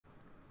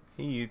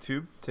Hey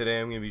YouTube,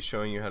 today I'm going to be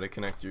showing you how to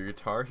connect your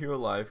Guitar Hero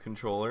Live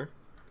controller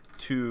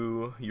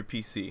to your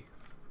PC.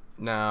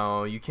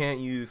 Now, you can't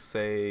use,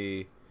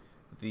 say,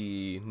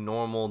 the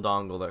normal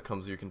dongle that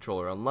comes with your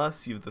controller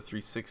unless you have the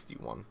 360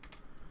 one.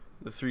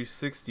 The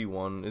 360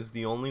 one is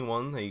the only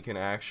one that you can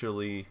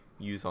actually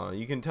use on it.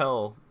 You can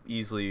tell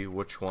easily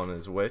which one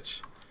is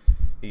which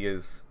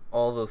because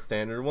all the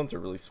standard ones are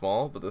really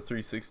small, but the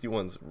 360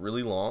 one's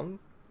really long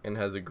and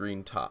has a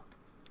green top.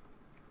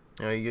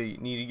 Now you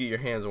need to get your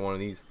hands on one of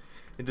these.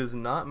 It does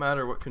not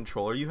matter what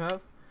controller you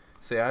have.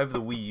 Say I have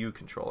the Wii U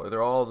controller.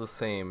 They're all the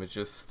same. It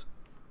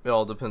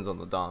all depends on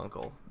the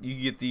dongle. You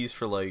get these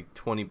for like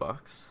 20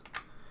 bucks.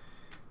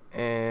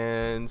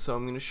 And so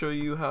I'm going to show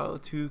you how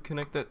to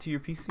connect that to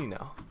your PC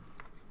now.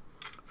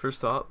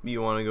 First up,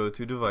 you want to go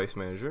to Device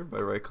Manager by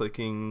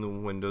right-clicking the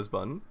Windows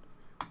button.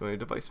 Go to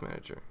Device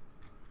Manager.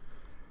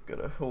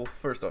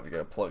 First off, you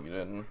gotta plug it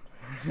in.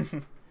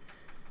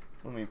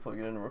 Let me plug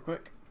it in real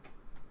quick.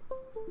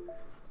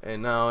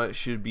 And now it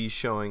should be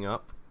showing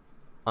up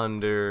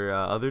under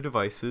Other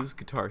Devices,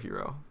 Guitar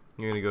Hero.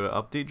 You're going to go to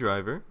Update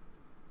Driver,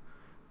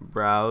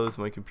 Browse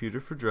My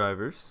Computer for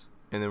Drivers,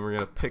 and then we're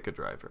going to pick a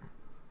driver.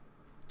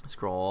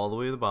 Scroll all the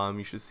way to the bottom,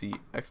 you should see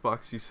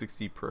Xbox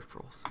 360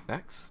 Peripherals.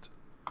 Next.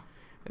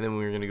 And then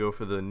we're going to go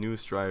for the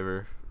newest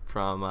driver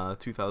from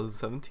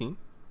 2017.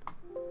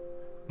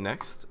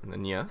 Next, and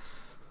then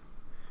yes.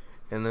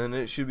 And then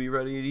it should be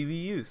ready to be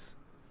used.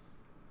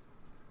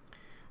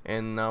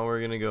 And now we're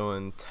going to go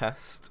and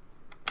test,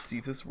 see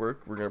if this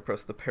works. We're going to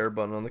press the pair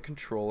button on the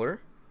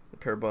controller, the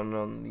pair button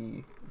on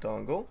the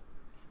dongle,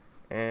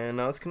 and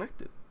now it's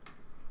connected.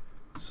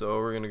 So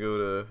we're going to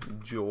go to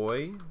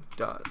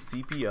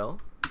joy.cpl,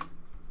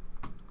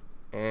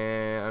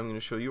 and I'm going to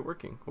show you it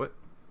working. What?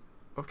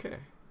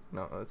 Okay.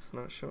 No, it's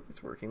not showing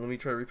it's working. Let me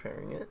try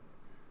repairing it.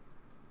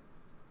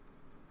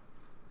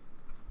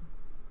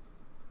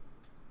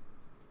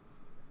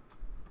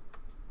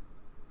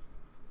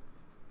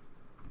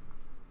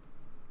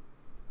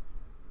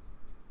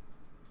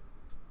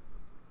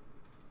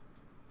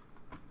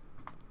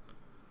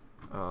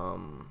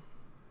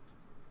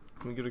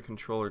 Let me get a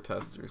controller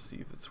tester, see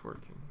if it's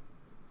working.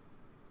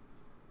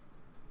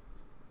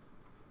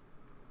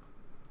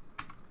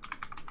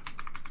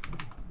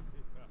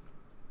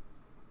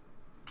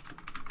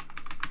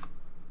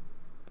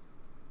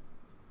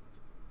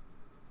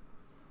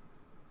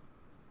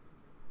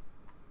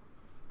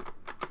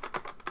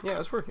 Yeah,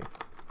 it's working.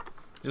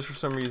 Just for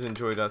some reason,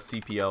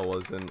 joy.cpl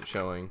wasn't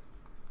showing.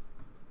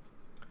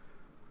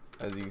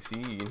 As you can see,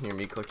 you can hear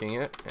me clicking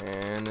it,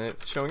 and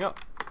it's showing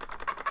up.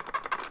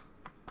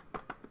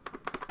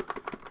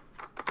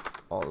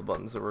 All the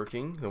buttons are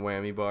working. The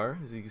whammy bar,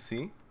 as you can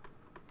see.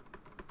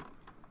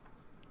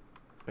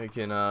 I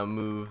can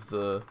move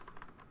the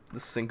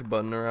sync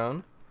button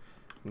around.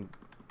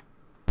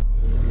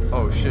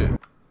 Oh shit!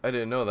 I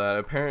didn't know that.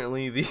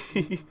 Apparently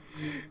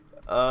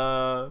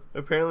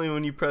apparently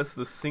when you press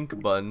the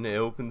sync button, it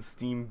opens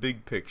Steam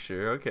Big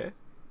Picture. Okay.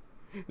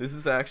 This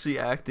is actually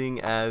acting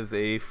as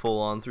a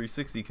full-on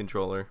 360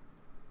 controller.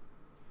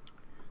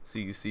 So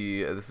you can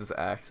see this is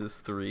axis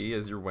 3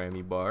 as your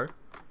whammy bar,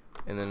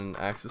 and then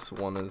axis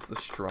 1 is the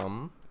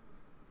strum,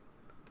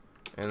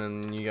 and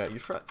then you got your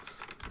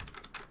frets.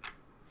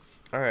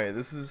 Alright,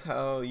 this is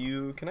how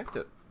you connect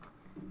it.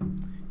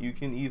 You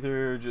can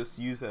either just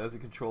use it as a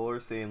controller,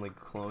 say in like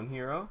Clone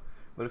Hero,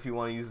 but if you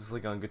want to use this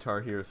like on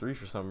Guitar Hero 3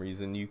 for some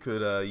reason, you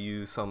could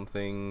use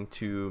something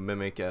to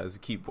mimic as a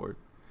keyboard.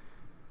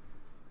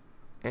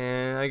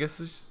 And I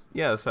guess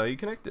that's how you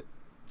connect it.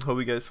 Hope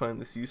you guys find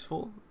this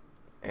useful,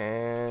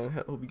 and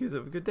hope you guys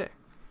have a good day.